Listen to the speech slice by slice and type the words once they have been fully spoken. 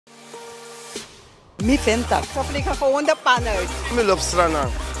Mi Fen Taki. Ze vliegen gewoon de pan uit. Mijn lopstrana.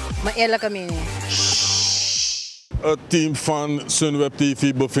 Maar eerlijke mening. Het team van Sunweb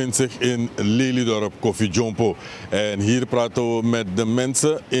TV bevindt zich in Lelydorp, Koffie Jompo. En hier praten we met de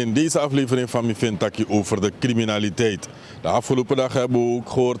mensen in deze aflevering van Fen Taki over de criminaliteit. De afgelopen dag hebben we ook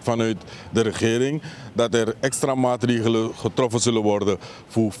gehoord vanuit de regering dat er extra maatregelen getroffen zullen worden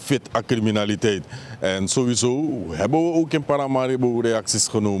voor fit aan criminaliteit. En sowieso hebben we ook in Paramaribo reacties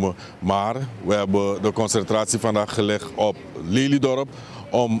genomen. Maar we hebben de concentratie vandaag gelegd op Lelydorp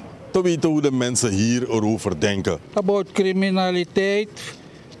om te weten hoe de mensen hier erover denken. About criminaliteit,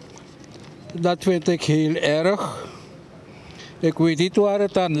 dat vind ik heel erg. Ik weet niet waar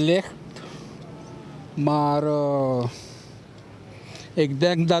het aan ligt, maar ik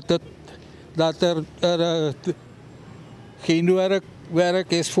denk dat er geen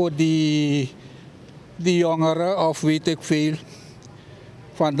werk is voor die jongeren of weet ik veel.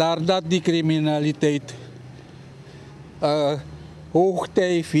 Vandaar dat die criminaliteit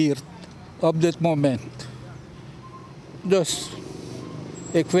hoogtij viert op dit moment. Dus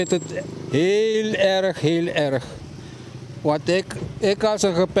ik vind het heel erg. Want ik als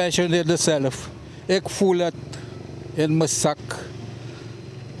een gepensioneerde zelf, ik voel het in mijn zak.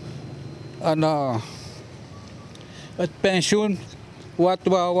 En het pensioen wat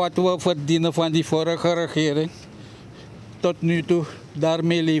we verdienen van die vorige regering, tot nu toe,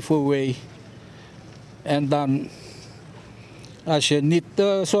 daarmee leven wij. En dan, als je niet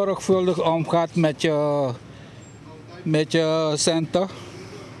zorgvuldig omgaat met je centen,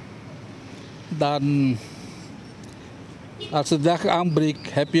 dan als de dag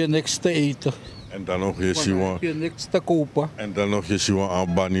aanbreekt, heb je niks te eten. En dan nog Heb je niks te kopen. En dan nog je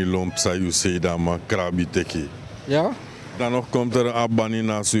aan bani lomp sayu sedama krabi teki. Ja? Dan nog komt er een bani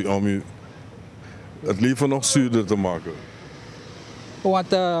naast u om u het leven nog zuurder te maken.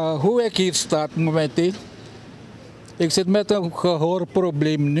 Want hoe ik hier sta momenteel, ik zit met een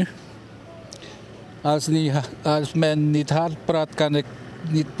gehoorprobleem nu. Als men niet hard praat, kan ik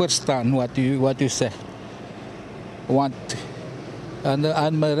niet verstaan wat u zegt. Want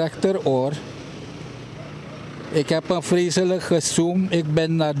aan mijn rechteroor, ik heb een vreselijk gezoom. Ik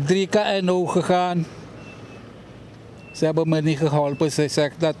ben naar 3 KNO gegaan. Ze hebben me niet geholpen. Ze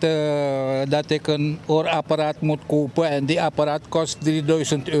zegt dat ik een oorapparaat moet kopen en die apparaat kost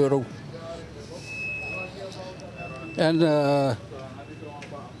 €3000. En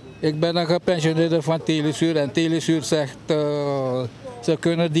ik ben een gepensioneerde van Telesuur en Telesuur zegt ze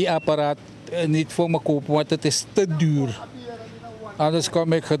kunnen die apparaat niet voor me kopen, want het is te duur. Anders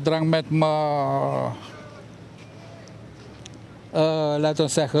kom ik gedrang met mijn, laten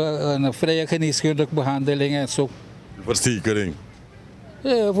we zeggen, een vrije geneeskundige behandeling en zo. Verzekering.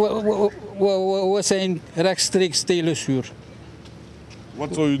 We zijn rechtstreeks Telesuur.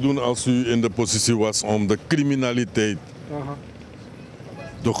 Wat zou u doen als u in de positie was om de criminaliteit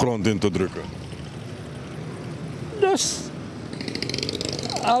de grond in te drukken? Dus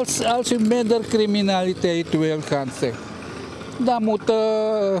als u minder criminaliteit wil gaan zeggen,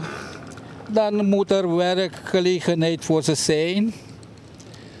 dan moet er werkgelegenheid voor ze zijn,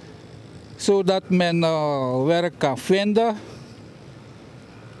 zodat men werk kan vinden.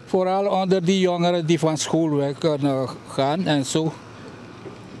 Vooral onder die jongeren die van school weg kunnen gaan en zo.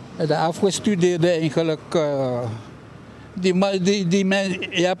 De afgestudeerden eigenlijk, je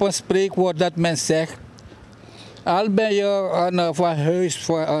hebt een spreekwoord dat men zegt, al ben je van huis,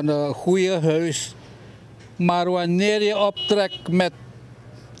 van een goede huis, maar wanneer je optrekt met,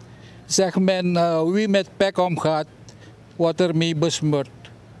 zegt men, wie met pek omgaat, wordt ermee besmeurd.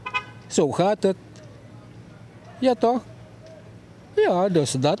 Zo gaat het. Ja toch? Ja,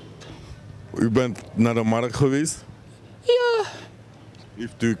 dus dat. U bent naar de markt geweest? Ja.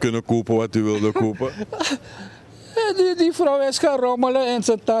 Heeft u kunnen kopen wat u wilde kopen? Die vrouw is gaan rommelen in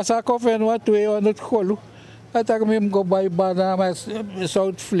zijn tasak of en wat 200 golu. Dat ik me hem bij banana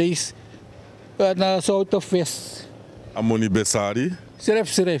zout vlees en zoute vis. Amoni besari?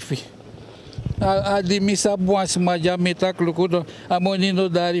 Schreef. Die misa buas maja mita klukudo amoni no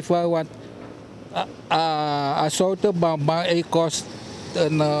dari fa want a zoute bambang kost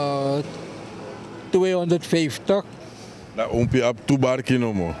 250. Dat ompie op toebarki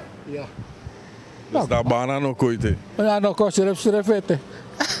no mo. Ja. Dus dat bana no koite. Ja, no kost schreef.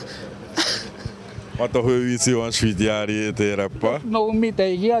 Wat toch u iets van sweetjari ete rappa? No mita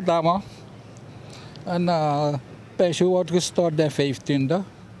ja dama. En pensioen wordt gestort de 15e.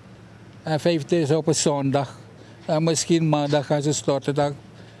 En 15 is op een zondag. En misschien maandag gaan ze storten. Dan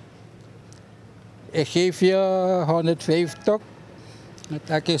ik geef je 150.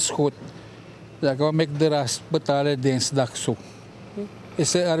 Dat is goed. Dan kom ik de rest betalen dinsdag zo.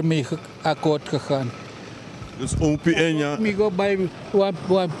 is er ermee akkoord gegaan. Dus ompie en ja. Ik ga bij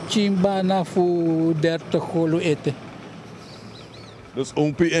wat chimbana voor 30 golo eten. Dus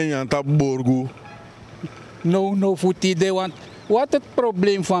ompie en ja, tap borgo. No, voor die idee, want wat het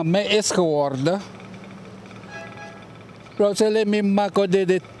probleem van mij is geworden. Rosalie me maken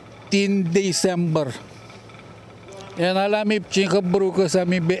de 10 december. En alle me gebroken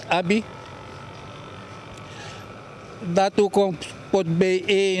zijn bij Abi. Dat ook komt pot bij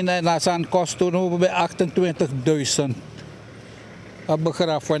 1 en dat zijn kosten bij 28.000. Een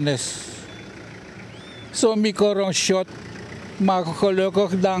begrafenis. Zo'n micro shot. Maar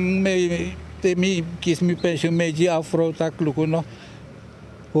gelukkig dan kies mijn pensioen met die afro tak lukken nog.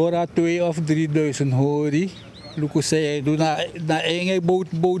 Hoor 2.000 of 3.000 hoor je. Lukken zei doe na één boot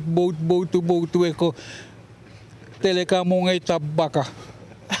weko. Telekamong tabaka.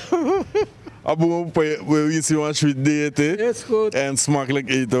 Abu, we wensen je een sweet date. Is goed. En smakelijk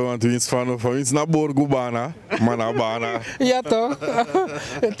eten, want we wensen van ons naar Borgo Bana. Mana Bana. Ja toch?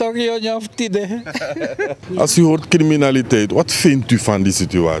 Toch je of tide. Als u hoort criminaliteit, wat vindt u van die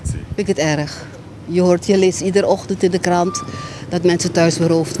situatie? Vind ik het erg. Je leest iedere ochtend in de krant dat mensen thuis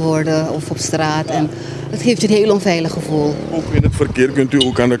beroofd worden of op straat. En het geeft je een heel onveilig gevoel. Ook in het verkeer kunt u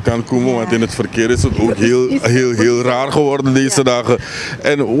ook aan de kant komen, want in het verkeer is het ook heel raar geworden deze dagen.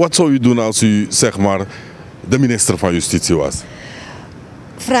 En wat zou u doen als u, zeg maar, de minister van Justitie was?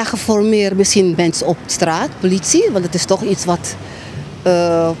 Vragen voor meer misschien mensen op straat, politie. Want het is toch iets wat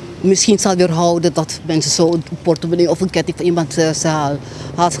misschien zal weerhouden dat mensen zo een portemonnee of een ketting van iemand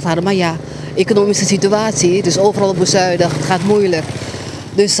haalt. Maar ja, economische situatie, dus overal bezuinigd, het gaat moeilijk.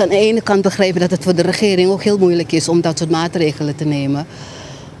 Dus aan de ene kant begrijpen dat het voor de regering ook heel moeilijk is om dat soort maatregelen te nemen.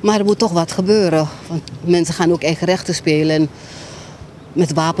 Maar er moet toch wat gebeuren. Want mensen gaan ook eigen rechten spelen en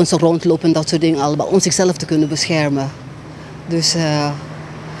met wapens rondlopen en dat soort dingen allemaal, om zichzelf te kunnen beschermen. Dus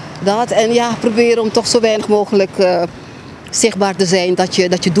dat en ja, proberen om toch zo weinig mogelijk zichtbaar te zijn dat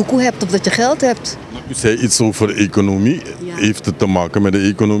je doekoe hebt of dat je geld hebt. U zei iets over economie. Ja. Heeft het te maken met de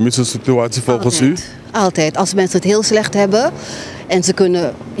economische situatie volgens u? Altijd. Als mensen het heel slecht hebben en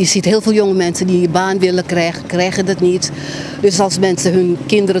je ziet heel veel jonge mensen die een baan willen krijgen, krijgen het niet. Dus als mensen hun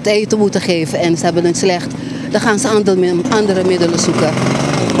kinderen het eten moeten geven en ze hebben het slecht, dan gaan ze andere middelen zoeken.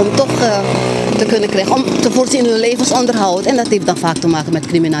 Om toch te kunnen krijgen, om te voorzien in hun levensonderhoud. En dat heeft dan vaak te maken met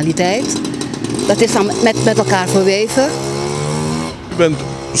criminaliteit. Dat is dan met elkaar verweven. U bent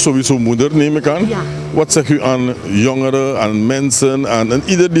sowieso moeder, neem ik aan. Ja. Wat zegt u aan jongeren, aan mensen, aan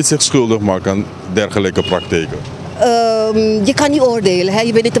ieder die zich schuldig maakt aan dergelijke praktijken? Je kan niet oordelen. Hè?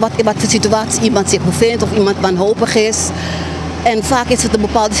 Je weet niet wat voor situatie iemand zich bevindt of iemand wanhopig is. En vaak is het een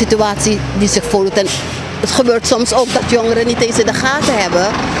bepaalde situatie die zich voordoet. En het gebeurt soms ook dat jongeren niet eens in de gaten hebben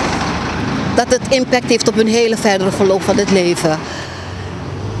dat het impact heeft op hun hele verdere verloop van het leven.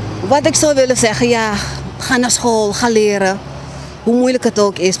 Wat ik zou willen zeggen, ja, ga naar school, ga leren. Hoe moeilijk het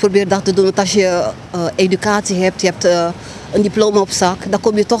ook is, probeer dat te doen. Want als je educatie hebt, je hebt een diploma op zak, dan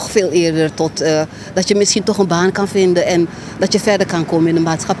kom je toch veel eerder tot dat je misschien toch een baan kan vinden en dat je verder kan komen in de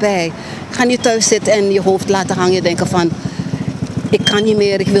maatschappij. Ga niet thuis zitten en je hoofd laten hangen en denken van, ik kan niet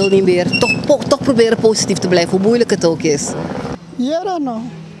meer, ik wil niet meer. Toch proberen positief te blijven, hoe moeilijk het ook is. Ja,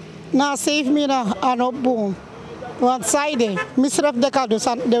 dan. Na 7 minuten aan op boom. Want zij misref de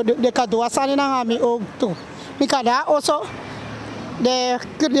cadeau zijn naar mij ook toe. Ik kan daar ook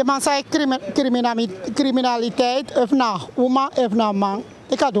de man zei criminaliteit of na woman of na man.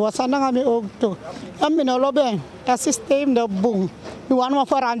 De cadeau zijn naar mij ook toe. En mijn lopen, het systeem de boom. Nu want we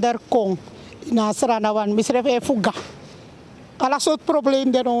veranderen kon. Na Suriname want misref e fuga. Alles soort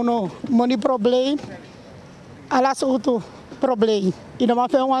probleem de no, money probleem. Alles soort probleem. In de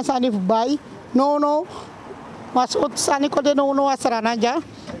veel mensen zijn voorbij. No. Mas ut sani ko de no asrana ja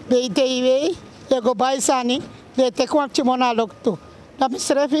BTW e go bay sani de te kwam chimona lokto da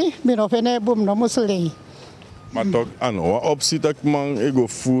misrefi mino fene bum no muslei maar toch aan wat optie dat man ego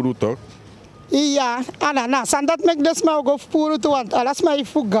furu toch iya ana na sandat mek des ma go furu to want alas mai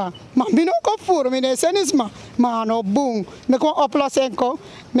fuga ma mino go furu mine senisma ma no bum ne ko oplossing ko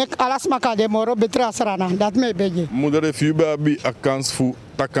mek alas maka de moro betra asrana dat me beje moeder if you be a kans fu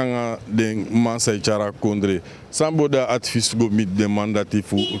takanga den man say chara kondre sambo da advies go mit de mandati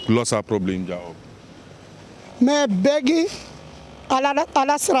fu losa problem ja op me begi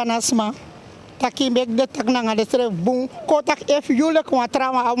ala sranasma taki mek de takna ngade sere bung ko tak if yule ko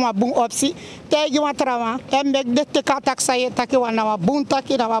trama ma bung opsi tegi wa trama em mek de te katak saye taki wana wa bung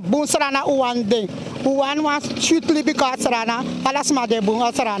taki na wa bung srana uwande uwan wa shoot libi ka srana ala sma de bung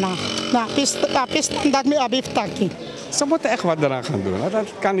srana na pis dat me abif taki. Ze moeten echt wat eraan gaan doen. Dat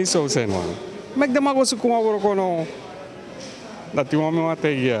kan niet zo zijn, man. Maar ik denk dat we Dat you want me wat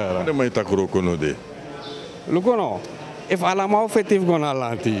tegen. Wat moet je tak roken de? Look no. If allemaal effectief gaan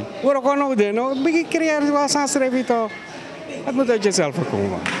alanti. Waarom kan ook de no? Begin creëren wat aan schrijven toch? Het moet uit jezelf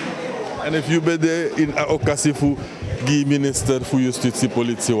komen. En if you bent in een occasie voor de minister voor justitie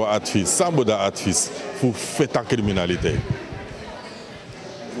politie wat advies, sambo dat advies voor feta criminaliteit.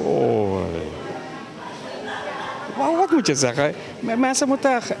 Oh. Wat moet je zeggen? Mensen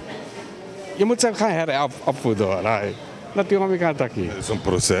moeten, je moet ze gaan opvoeden. Natuurlijk kan dat niet. Het is een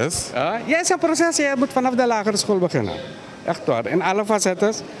proces. Ja, het is een proces. Je moet vanaf de lagere school beginnen. Echt waar. In alle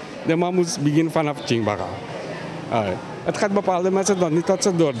facetten. De man moet beginnen vanaf Chingbaga. Het gaat bepaalde mensen dan niet tot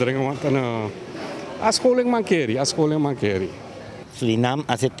ze doordringen. Want als scholing mankeert. Suriname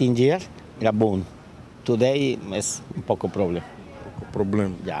hace 10 jaar era bom. Today es un poco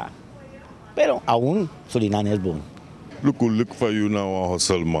Probleem. ya. Pero aún Suriname es bom. Look for you now a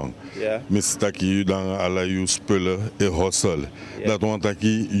hustle man. Ja. Mr. Taki, you dan alle you spullen e hustle. Dat want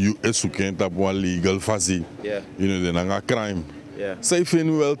Taki you esuken tap one legal fasi. Ja. You know den anga crime. Ja. Zij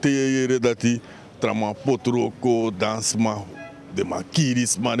vinden wel te jere dat die trama potroko dans ma de ma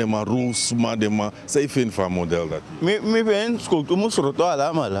kiris ma de ma roos ma de ma. Zij vinden van model dat. Mi vind skulptuur moet roto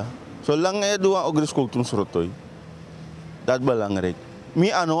allemaal. Zolang je doet ook de skulptuur roto. Dat is belangrijk. Mi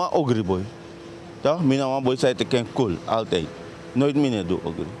anoa ogri boy. Toch? Mi nou boy zei te ken cool altijd. Nooit meer doen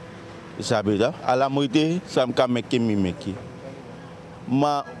ogri. Sabi dat? Alla moeite sam kan mi meki.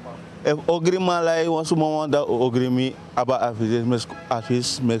 Maar if ogri malai was moment dat ogri mi aba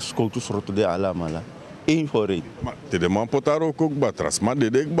afis mes skulptuur roto de allemaal. Eén voor één. Maar de man potaro ook batras, maar de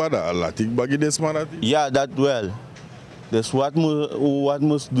dek bada alatik bagi desmarati. Ja, dat wel. Dus wat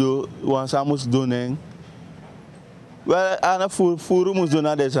moest doen, wat ze moest doen. Wel, aan voeren moest doen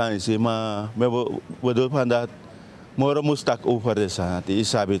naar de sanity, maar we doen van dat, morgen moest ik over de sanity, is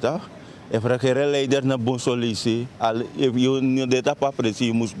dat toch? If er een leider naar bon solutie, if je niet dat pas precies,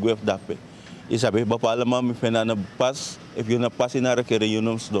 je moest gaan dappen. Is dat bepaalde man met een pas, if je een pas in haar keren, je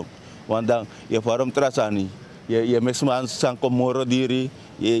noemt het. Want dan, je waarom trasani, je mesman sang komoro diri,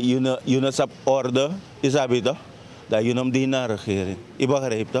 je sap orde, is dat toch? Dat je hem die naar regering. Je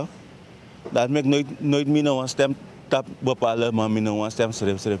begrijpt toch? Dat maakt nooit meer een stem tap bepalen, maar meer een stem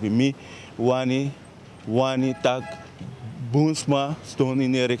schrijf. Mi wani tak boensma stond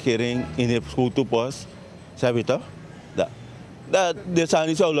in de regering in de schooltoepas. Zeg je toch? Dat zijn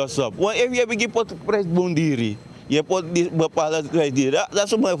niet zo los op. Want if je begint pot prijs bondiri, je pot bepalen prijs diri, dat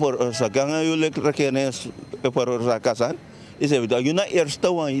is maar veroorzaak. Kan je regering veroorzaken zijn? Is het dat je naar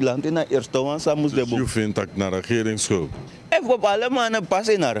eerste waan je land in naar eerste waan samen moet Je vindt dat naar regeringsschuld. If bepaalde mannen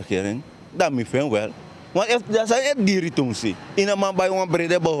passen naar regering, dan mi vind wel. Want if dat zijn het diri tungsi, in een man bij een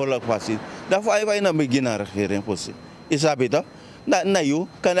brede behoorlijk passen, dan ga je naar begin naar regering passen. Is dat beter? Na you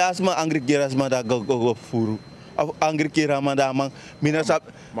kan je asma angry keras maar dat go furu. Of angry keras maar dat man minasap.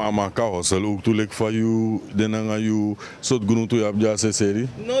 Maar kan hustle ook toelek van you, den anga you, soort groen toe je hebt jase serie.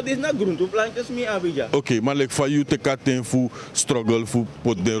 No, dit is not groen toe plantjes mi abija. Oké, maar like van you te katen voor struggle voor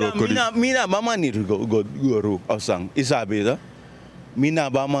pot de rokodi. Mina mama niet go rook of sang. Is dat beter? Mina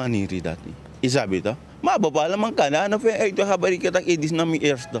mama niet dat niet. Is dat beter? Maar bepaalde man kan aan of uit de gabarike dat is na mi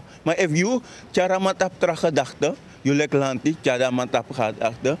eerste. Maar if you cara matap tergedachte, you lek lanti cara matap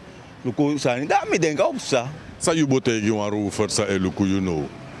gedachte, luku sani, dat mi denk op sa. Sa you botegi wan rover sa eluku you know.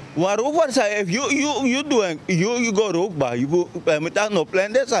 Waarover sa if you doing you go rook ba you go met dat no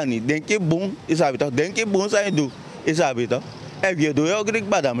plan de sani, denk je boom is dat beter? Denk je boom sa je do is dat beter? If you do je grik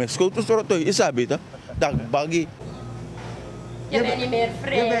ba dan met schoot to is dat beter? Dat bagi. Je bent niet meer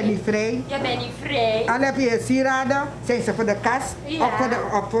vrij. Je bent niet vrij. Je bent niet vrij. Al heb je sieraden, zijn ze voor de kast Ja.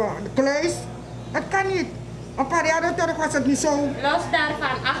 of voor de kluis. Het kan niet. Een paar jaar terug was het niet zo. Los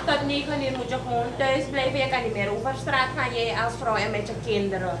daarvan, 8 tot 9 uur moet je gewoon thuis blijven. Je kan niet meer over straat gaan, jij als vrouw en met je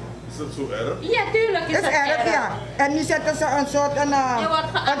kinderen. Is dat zo erg? Ja, tuurlijk is Het het is erg, erg. ja. En nu zetten ze een soort Je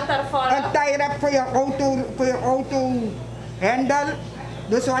wordt geachtervolgd. een tie-wrap voor je auto hendel.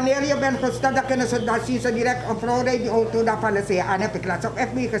 Dus wanneer je bent gestart, dan zien ze direct een vrouw rijdt die auto, dan vallen ze je aan. Heb ik laatst op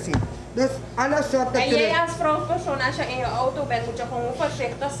FB gezien. Dus alle soorten. En jij als vrouwpersoon, als je in je auto bent, moet je gewoon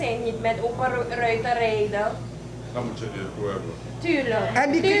voorzichtig zijn. Niet met open ruiten rijden. Dan moet je eerlijk hebben. Tuurlijk.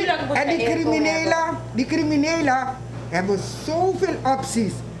 En Tuurlijk moet je die criminelen hebben zoveel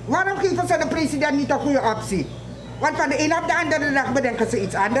opties. Waarom geven ze de president niet een goede optie? Want van de ene op de andere dag bedenken ze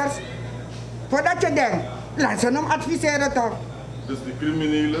iets anders. Voordat je denkt, laat ze hem adviseren toch. Dus de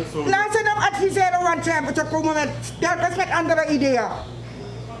criminelen zo. Laat ze hem adviseren, want ze komen telkens met andere ideeën.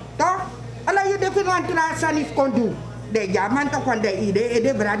 Toch? Alla je de financiën zijn niet kon doen. De jaman toch van de idee,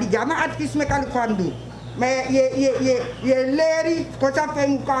 de bradi jaman advies me kan kon doen. Maar je leert, kosa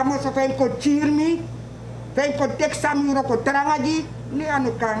fijn kamer, so fijn kochirmi. Vijf context samen trangadi, niet aan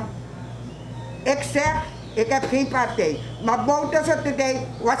elkaar. Ik zeg, ik heb geen partij. Maar buiten de tijd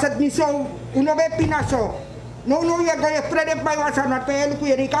was het niet zo. Uno bij Pina zo. No, je ga je vrede bij was aan het pijlen, kun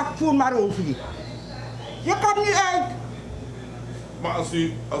je niet voelen maar over. Je komt niet uit. Maar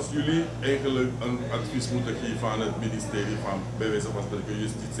als jullie eigenlijk een advies moeten geven aan het ministerie van bij wijze van spreken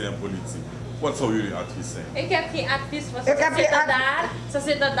justitie en politie, wat zou jullie advies zijn? Ik heb geen advies voor ze. Ze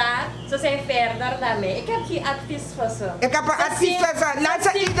zitten daar, ze zijn verder dan mij. Ik heb geen advies voor ze. Ik heb een advies voor ze. Laat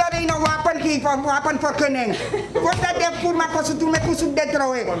ze iedereen een wapen geven, een wapenvergunning. Voordat ik voel maar kost doen met kost de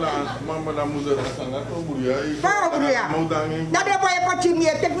trouwen. Maar dan moet er staan dat broeia. Dat heb je pas chirmi,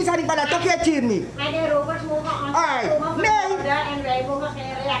 ik wist niet dat toch je chirmi. En de rovers mogen ons en wij mogen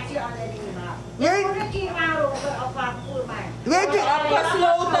geen reactie ondernemen. Je moet het hier aan rover of aan voerman.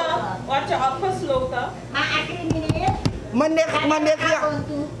 Word je opgesloten? Maar acrimineer? Meneer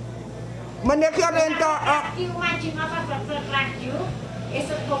Gerento, is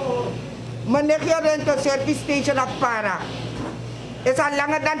het gewoon. Meneer Gerento, service station of para. Het is al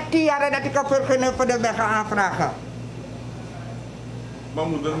langer dan 10 jaar dat ik een vergunning voor de weg ga aanvragen. Maar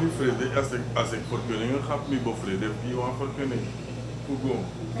moeder, nu vrede, als ik vergunningen ga, ik bevrede, wie wil een vergunning? Hoe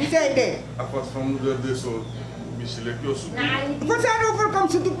wie zei dit? Het was van moeder, dus zo, misschien ik jou zoeken. Wat zijn er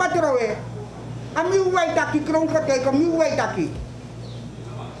overkomt ze doen patroon? En nu weet dat ik kroon gekeken, nu weet dat ik.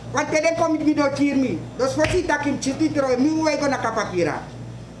 Want dan kom ik niet door hier. Dus voor die dat ik zit trouwen, nu weet ik naar papieren.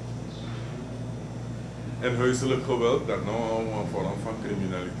 En huiselijk geweld, dat nou een vorm van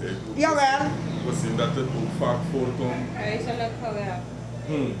criminaliteit. Jawel. We zien dat het ook vaak voorkomt. Huiselijk geweld.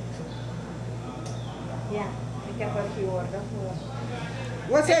 Ja, ik heb er geen woorden voor.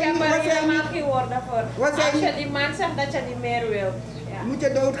 Wat zijn ik heb er helemaal geen woorden voor. Als je die man zegt dat je niet meer wilt, ja. Moet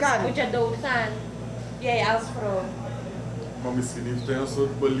je doodgaan? Moet je doodgaan. Jij als vrouw. Maar misschien heeft hij een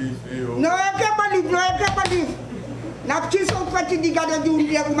soort belief in jou. No, ik heb belief. Nou, het is ook wat je die gaat doen,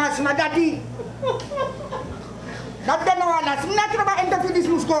 die maar dat die. Dat ben nou alles. Net er maar interviews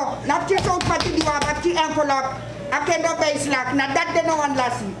moest gaan. Nou, het is ook wat je die wat die envelop. Ik ken dat bijslag. Nou, dat ben nou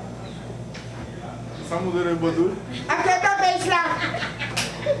alles. Samen erin bedoel? Ik ken dat bijslag.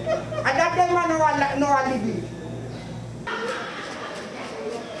 En dat ben maar nou alibi.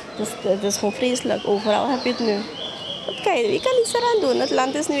 Het is gewoon vreselijk. Overal heb je het nu. Je kan niets eraan doen. Het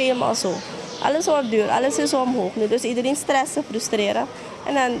land is nu helemaal zo. Alles wordt duur, alles is omhoog nu. Dus iedereen stressen, frustreren.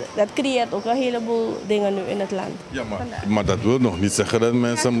 En dan, dat creëert ook een heleboel dingen nu in het land. Ja, maar dat wil nog niet zeggen dat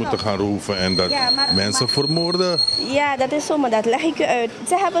mensen moeten gaan roven en dat mensen vermoorden. Ja, dat is zo, maar dat leg ik je uit.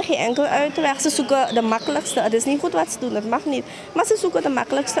 Ze hebben geen enkele uitweg. Ze zoeken de makkelijkste. Het is niet goed wat ze doen, dat mag niet. Maar ze zoeken de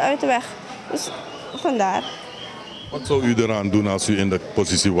makkelijkste uitweg. Dus vandaar. Wat zou u eraan doen als u in de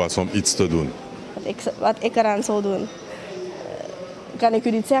positie was om iets te doen? Wat ik eraan zou doen, kan ik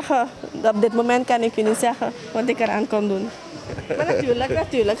u niet zeggen. Op dit moment kan ik u niet zeggen wat ik eraan kan doen. Maar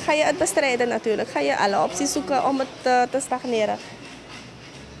natuurlijk ga je het bestrijden natuurlijk. Ga je alle opties zoeken om het te stagneren.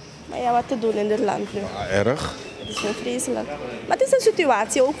 Maar ja, wat te doen in dit land nu? Erg? Het is gewoon vreselijk. Maar het is een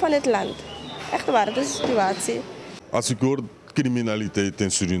situatie ook van het land. Echt waar, het is een situatie. Als ik hoor criminaliteit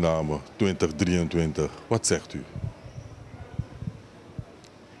in Suriname 2023, wat zegt u?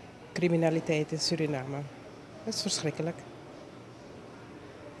 Criminaliteit in Suriname. Dat is verschrikkelijk.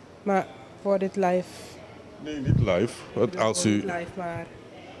 Maar voor dit live... Nee, niet live. Als u... Niet live, maar...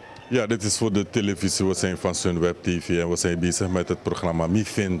 Ja, dit is voor de televisie. We zijn van Sunweb TV en we zijn bezig met het programma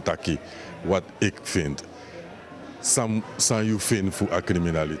Fen Taki. Wat ik vind. San you vind voor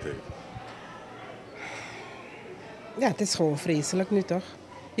criminaliteit? Ja, het is gewoon vreselijk nu toch?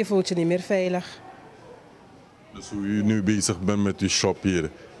 Je voelt je niet meer veilig. Dus hoe u nu bezig bent met uw shop hier,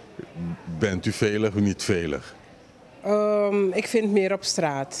 bent u veilig of niet veilig? Ik vind meer op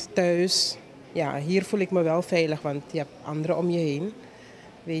straat, thuis. Ja, hier voel ik me wel veilig, want je hebt anderen om je heen.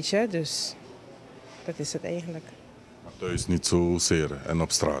 Weet je, dus dat is het eigenlijk. Maar thuis niet zozeer en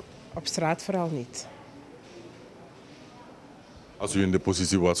op straat? Op straat vooral niet. Als u in de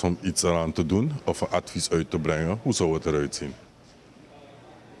positie was om iets eraan te doen of een advies uit te brengen, hoe zou het eruit zien?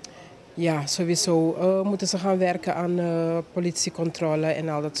 Ja, sowieso moeten ze gaan werken aan politiecontrole en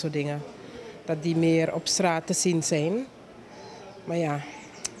al dat soort dingen. Dat die meer op straat te zien zijn. Maar ja,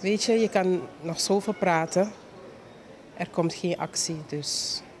 weet je kan nog zoveel praten. Er komt geen actie,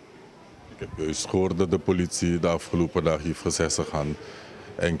 dus... Ik heb juist gehoord dat de politie de afgelopen dag heeft gezegd ze gaan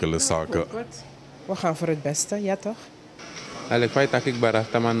enkele zaken... We gaan voor het beste, ja toch? Ik feit dat ik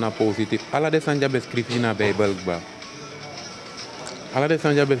barastaman na positief. Alla de sanja beschrijft in de Bijbel. Alla de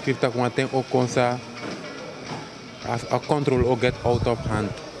sanja beschrijft dat we ook consa as a control ook get out of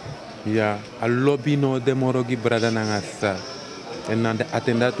hand. Ja, a lobby no demorogi brada nangasa. En dan de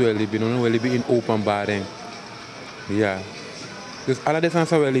attendat we libi in openbaring. Ja. Dus alle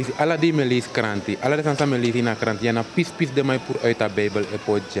desansa wel lezen, alle die me lees kranti, alle desansa me lezen na kranti, ja na pis de mij voor uit de Bijbel en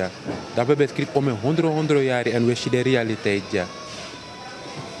podja. Dat we beschrijven om 100 jaar en we zien de realiteit ja.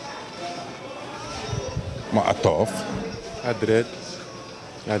 Maar tof.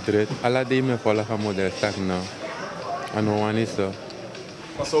 Adret. Alle die me volgen model stak nou. Ano wani zo.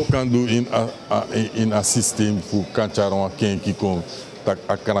 Wat zou kan doen in een systeem voor kancharon kenki kon dat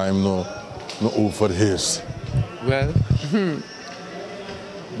a crime no overheers? Wel,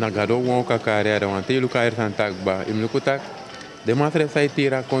 na gado won ka carrière want te luka er san takba. Im lukutak de matre sai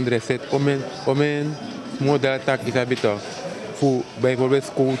tira kondre set omen model tak isabito. Voor bijvoorbeeld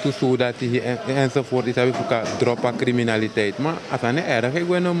school to zodat hij enzovoort is hebben voor droppen criminaliteit. Maar als dat niet erg is, ik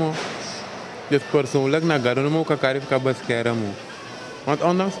ben dus persoonlijk na gado no ka carrière ka beschermen. Want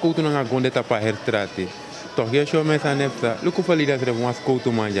ondanks school to na gonde tapa herstrati. Toch je show mensen nepsa. Luku voor lieden schrijven was school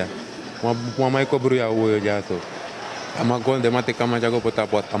to manja. Maar mij kobru ya woyo ja zo. Ama gonde mate kama jago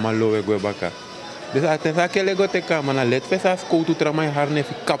potapot ama lowe go baka. Dus atensa kele go teka mana let fesa school to tramai harne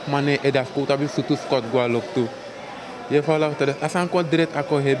fi kap mane eda school tabi sutu scott go alok tu. Je volgt er als een kort direct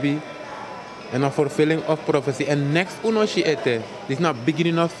akko hebi en een fulfilling of prophecy en next uno shi ete. Dit is na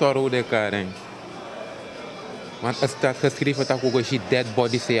beginning of sorrow de karen. Want het staat geschreven dat ook je dead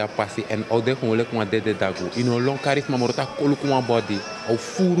body se a passi en oude gewoon leuk maar dead dago. In een long charisma maar dat kolu kuma body. Au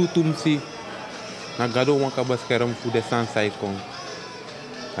furu tumsi. Na gado wan ka bescherm voor de sansai kon.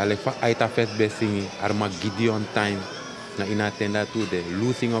 Alek fa aita fest besingi arma Gideon time. Na inatenda to the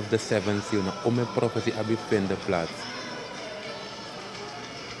losing of the seventh seal na ome prophecy abi vind plaats.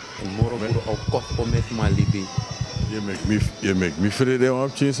 En moro au kost ome malibi. Je maakt me vrede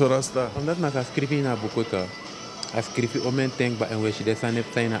om te zo rasta. Omdat na sa skrivi na bukuta. A skrivi ome tenkba en we shi de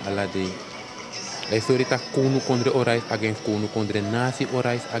sanep na alade. La story ta konu kondre orais against konu kondre nasi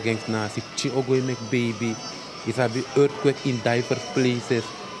orais against nasi. Chi ogo make baby. Isabi earthquake in diverse places.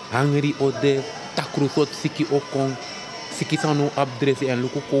 Hungry ode takrusot siki okong. Siki sano abdresi en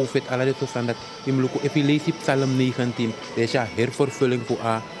luku COVID ala de standaard. Im luku epilepsie psalm 19. Deze hervervulling voor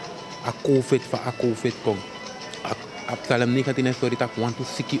a COVID van a COVID kom. A psalm 19 is story tak want to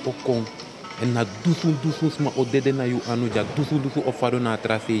siki okong. En na dusun sma odede na you anuja dusun ofado na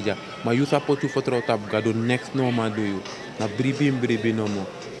traseja. Maar you support you for trot up gado next no ma do you. Na bribi no mo.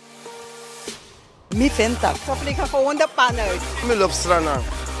 Mi Fen Tak. Zo vliegen gewoon de pan uit. Mi loop strana.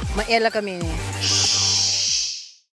 Maar eerlijke mening.